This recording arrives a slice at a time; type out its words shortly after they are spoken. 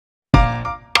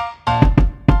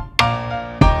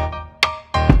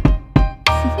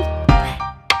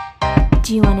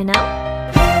Do you wanna know?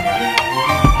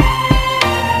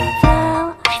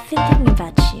 Well, I've been thinking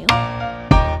about you,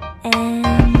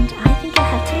 and I think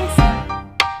you'll have to listen,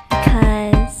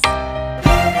 because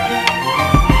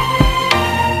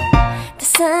the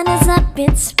sun is up,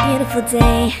 it's a beautiful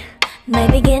day. My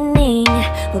beginning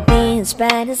will be as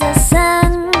bright as the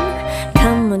sun.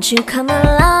 Come, won't you come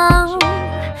along?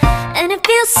 And it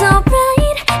feels so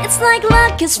bright, it's like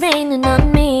luck is raining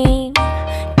on me.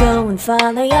 Go and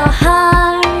follow your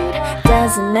heart,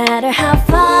 doesn't matter how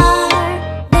far.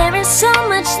 There is so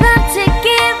much love to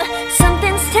give,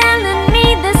 something's telling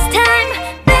me this time.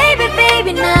 Baby,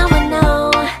 baby, now I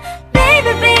know.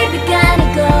 Baby, baby, gotta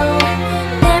go.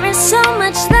 There is so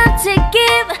much love to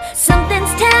give,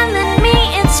 something's telling me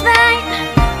it's right.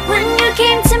 When you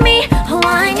came to me, oh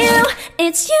I knew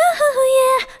it's you,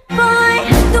 yeah, boy.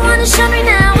 The one who showed me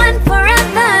now and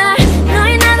forever. No,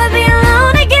 you'll never be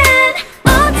alone again.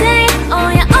 All day, oh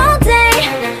yeah, all day.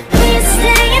 Please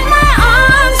stay in my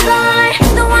arms, boy.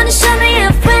 The one who showed me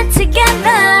if we're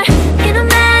together. It don't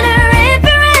matter if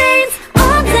it rains.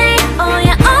 All day, oh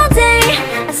yeah, all day.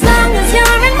 As long as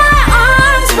you're in my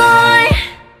arms, boy.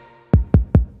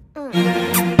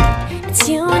 It's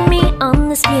you and me on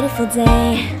this beautiful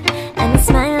day, and it's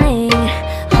smiling,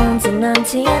 holding on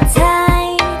to you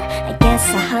tight. I guess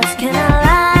our hearts cannot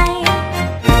lie,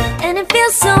 and it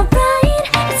feels so bright,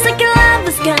 it's like your love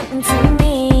has gotten to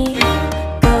me.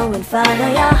 Go and follow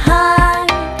your heart,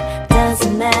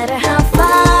 doesn't matter how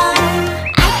far.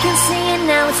 I can see it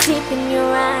now, it's deep in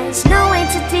your eyes. No way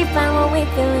to define what we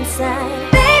feel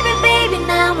inside. Baby, baby,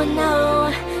 now I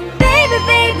know. Baby,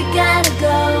 baby, gotta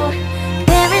go.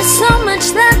 There is so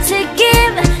much love to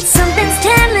give, something's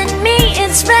telling me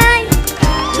it's right.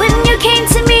 When you came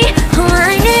to me, oh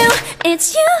I knew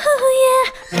it's you, yeah,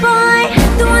 boy.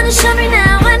 The one who showed me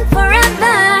now and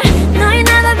forever. No, you'll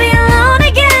never be alone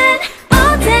again.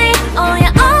 All day, oh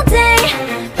yeah, all day.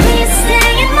 Please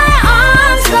stay in my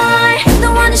arms, boy.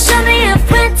 The one who showed me if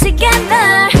we're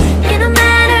together. It don't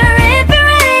matter if it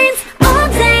rains. All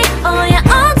day, oh yeah,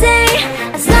 all day.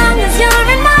 As long as you're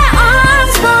in my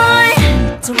arms, boy.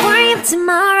 Don't worry about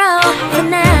tomorrow, for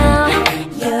now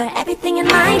you're everything in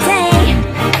my day.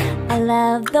 I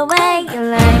love the way you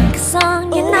like a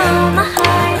song, you know my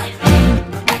heart.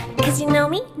 Cause you know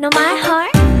me, know my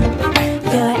heart.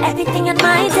 You're everything in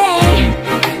my day.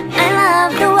 I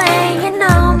love the way you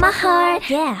know my heart.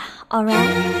 Yeah, alright.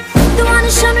 The one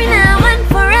who showed me now and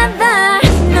forever.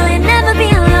 No, you'll never be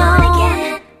alone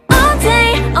again. All day,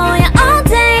 oh yeah, all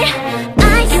day.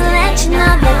 I can let you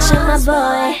know that you're my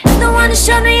boy. The one who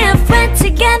showed me if we're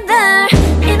together.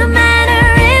 It don't matter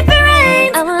if it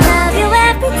rains. I will love you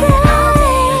every day.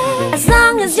 As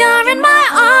long as you're in my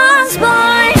arms,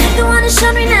 boy. The one who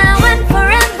showed me now and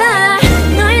forever.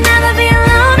 No, you'll never be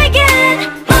alone again.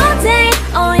 All day,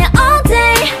 oh yeah, all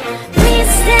day. Please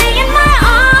stay in my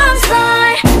arms,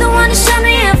 boy. The one who showed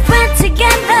me if we're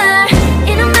together.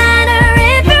 It don't matter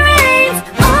if it rains.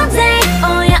 All day,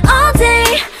 oh yeah, all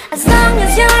day. As long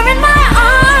as you're in my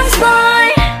arms,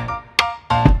 boy.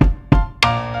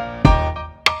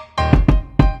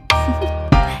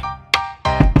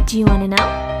 Do you wanna know?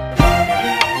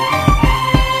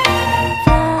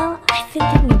 Well, I've been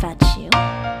thinking about you,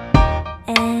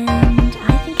 and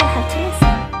I think you'll have to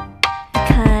listen,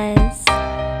 because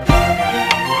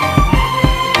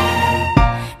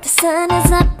the sun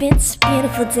is up, it's a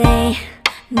beautiful day.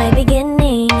 My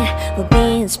beginning will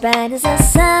be as bright as the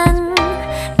sun.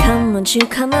 Come, won't you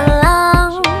come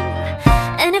along?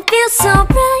 And it feels so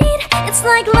bright, it's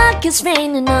like luck is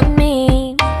raining on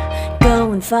me.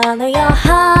 Go and follow your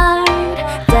heart,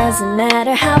 doesn't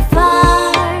matter how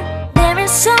far. There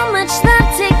is so much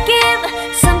love to give,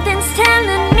 something's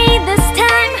telling me this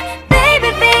time.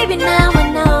 Baby, baby, now I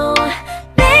know.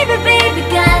 Baby, baby,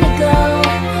 gotta go.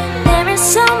 There is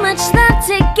so much love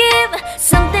to give,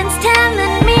 something's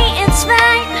telling me it's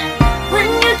right. When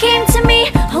you came to me,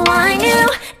 oh I knew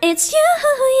it's you,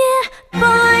 yeah,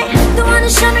 boy. The one who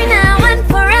showed me now and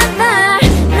forever.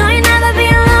 No, you'll never be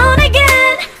alone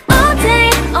again. All day,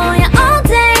 oh yeah, all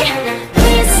day.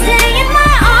 Please stay in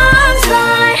my arms,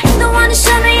 boy. The one who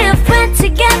showed me if we're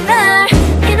together.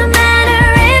 It don't matter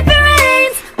if it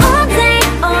rains. All day,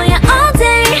 oh yeah, all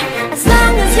day. As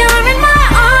long as you're in my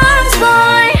arms,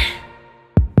 boy.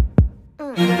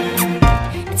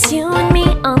 It's you and me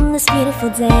on this beautiful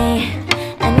day,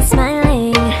 and it's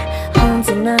smiling,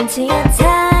 holding on to you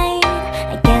tight.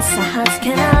 I guess our hearts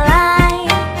cannot lie,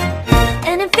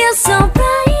 and it feels so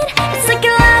bright, it's like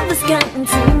your love has gotten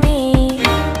to me.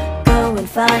 Go and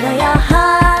follow your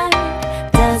heart,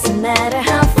 doesn't matter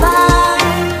how far.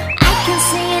 I can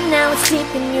see it now, it's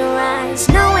deep in your eyes.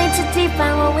 No way to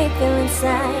define what we feel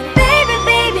inside. Baby,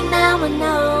 baby, now I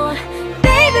know.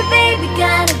 Baby, baby,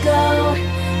 gotta go.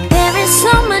 There is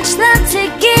so much love to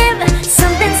give.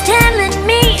 Something's telling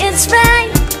me it's right.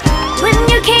 When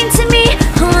you came to me,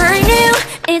 oh, I knew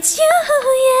it's you,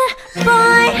 yeah,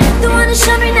 boy. The one who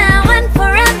showed me now and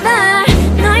forever.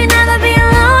 No, you'll never be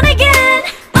alone again.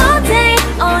 All day,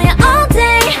 oh yeah, all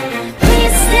day.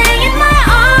 Please stay in my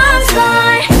arms,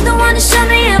 boy. The one who showed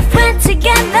me if we're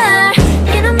together.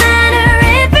 It don't matter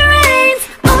if it rains.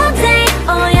 All day,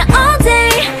 oh yeah, all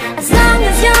day. As long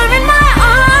as you're in my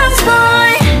arms,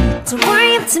 boy. Don't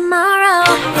worry of tomorrow.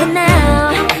 For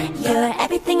now, you're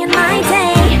everything in my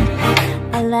day.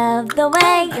 I love the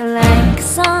way you like a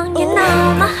song. You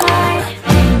know my heart.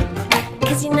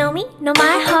 Cause you know me, know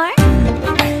my heart.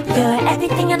 You're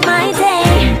everything in my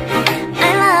day. I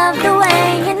love the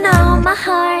way you know my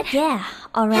heart. Yeah,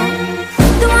 alright.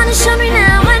 The one who showed me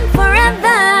now and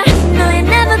forever. No, you'll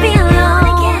never be alone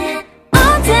again.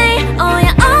 All day, oh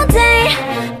yeah, all day.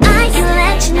 I can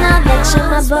let you know that you're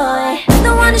my boy.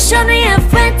 The one who showed me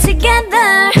if we're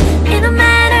together. It don't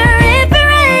matter if it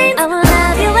rains. I will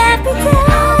love you every day.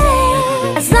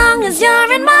 As long as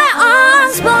you're in my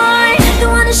arms, boy. The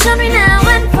one who showed me now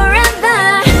and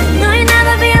forever. No, you'll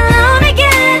never be alone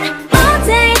again. All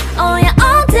day, oh yeah,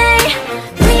 all day.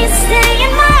 Please stay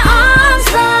in my arms,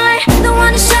 boy. The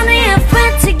one who showed me if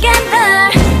we're together.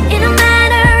 It don't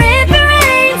matter if it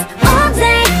rains. All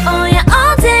day, oh yeah,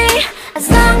 all day. As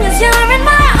long as you're in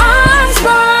my arms,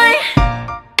 boy.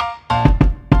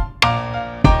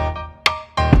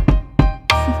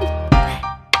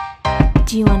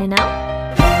 Do you wanna know?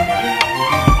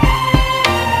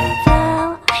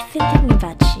 Well, I've been thinking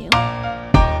about you,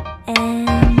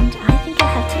 and I think I'll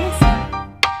have to listen.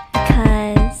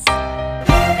 Because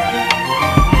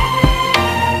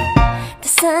the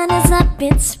sun is up,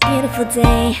 it's a beautiful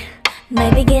day. My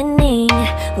beginning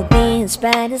will be as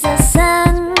bright as the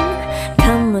sun.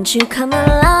 Come, won't you come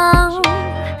along?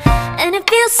 And it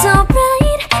feels so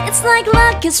bright, it's like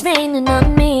luck is raining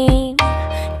on me.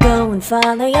 Go and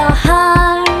follow your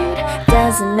heart,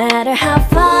 doesn't matter how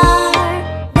far.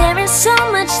 There is so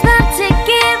much love to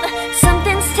give.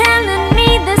 Something's telling me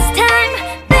this time.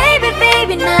 Baby,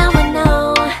 baby, now I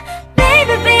know.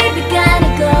 Baby, baby, gotta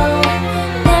go.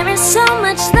 There is so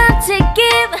much love to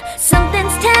give.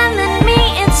 Something's telling me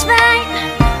it's right.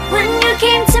 When you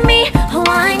came to me, oh,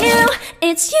 I knew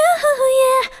it's you,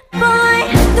 yeah, boy.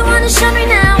 The one who showed me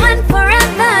now and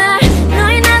forever. No,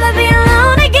 you'll never be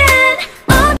alone again.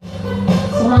 Oh.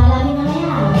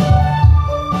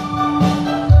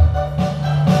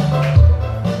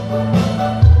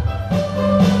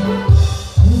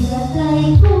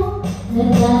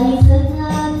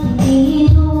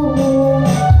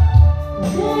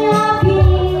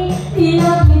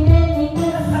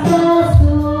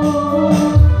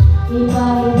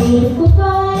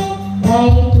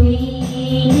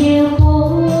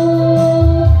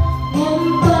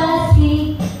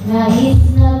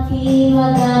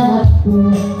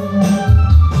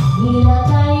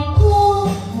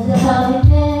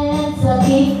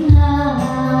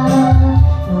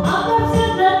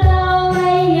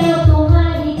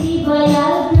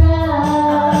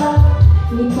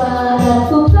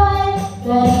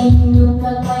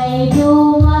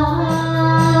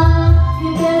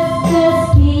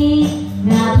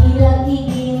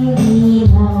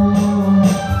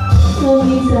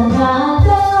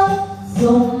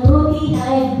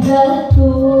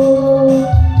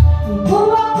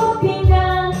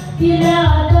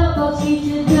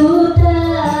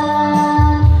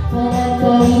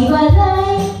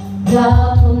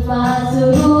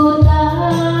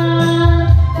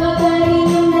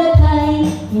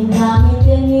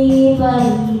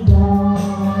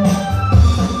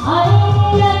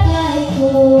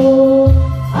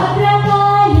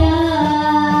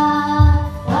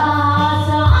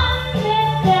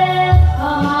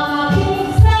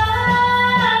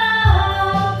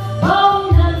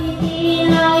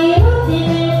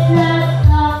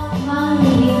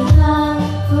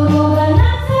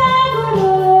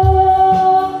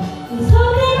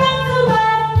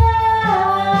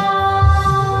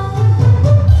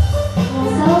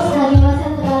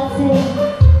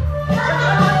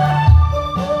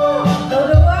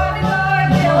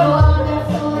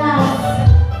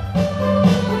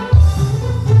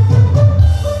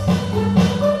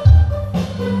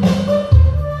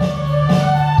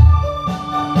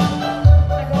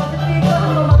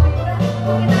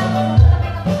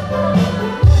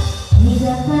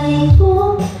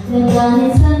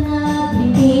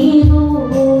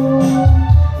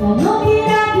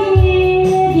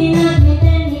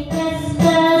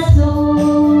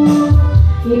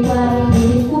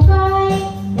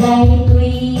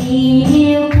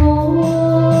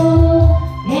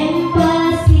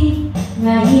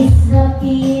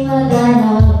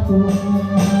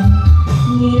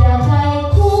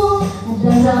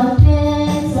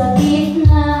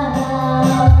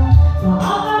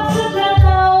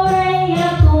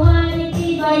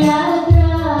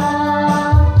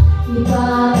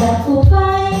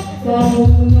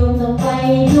 Yung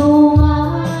kapay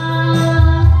luma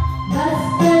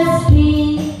Bastas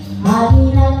rin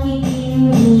Ari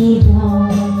nakikindihan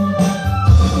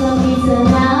Kami sa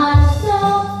naso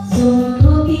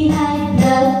Sumuti ay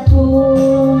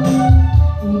dagpong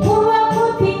Ibuwa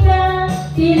ko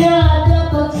tirada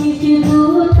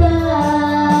pagsisilutan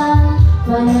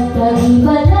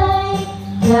Panagkalibalay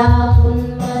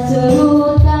Yapon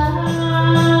masurutan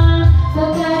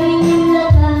Pagkaringin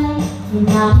lakay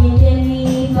Namin din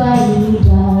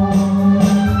ipaligan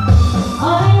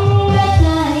Ay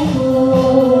lakay ko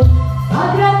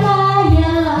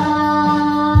Pagrakaya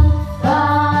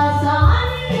Kasaan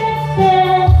nilete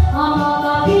Ang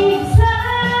mapapigsan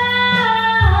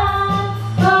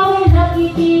Kawin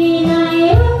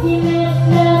nakikinay Ukinet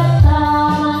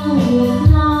latang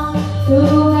Hinang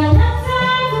Turungan at sa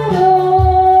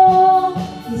gulong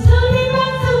Isulti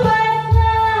pagsubat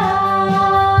na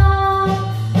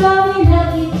Kawin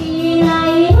nakikinay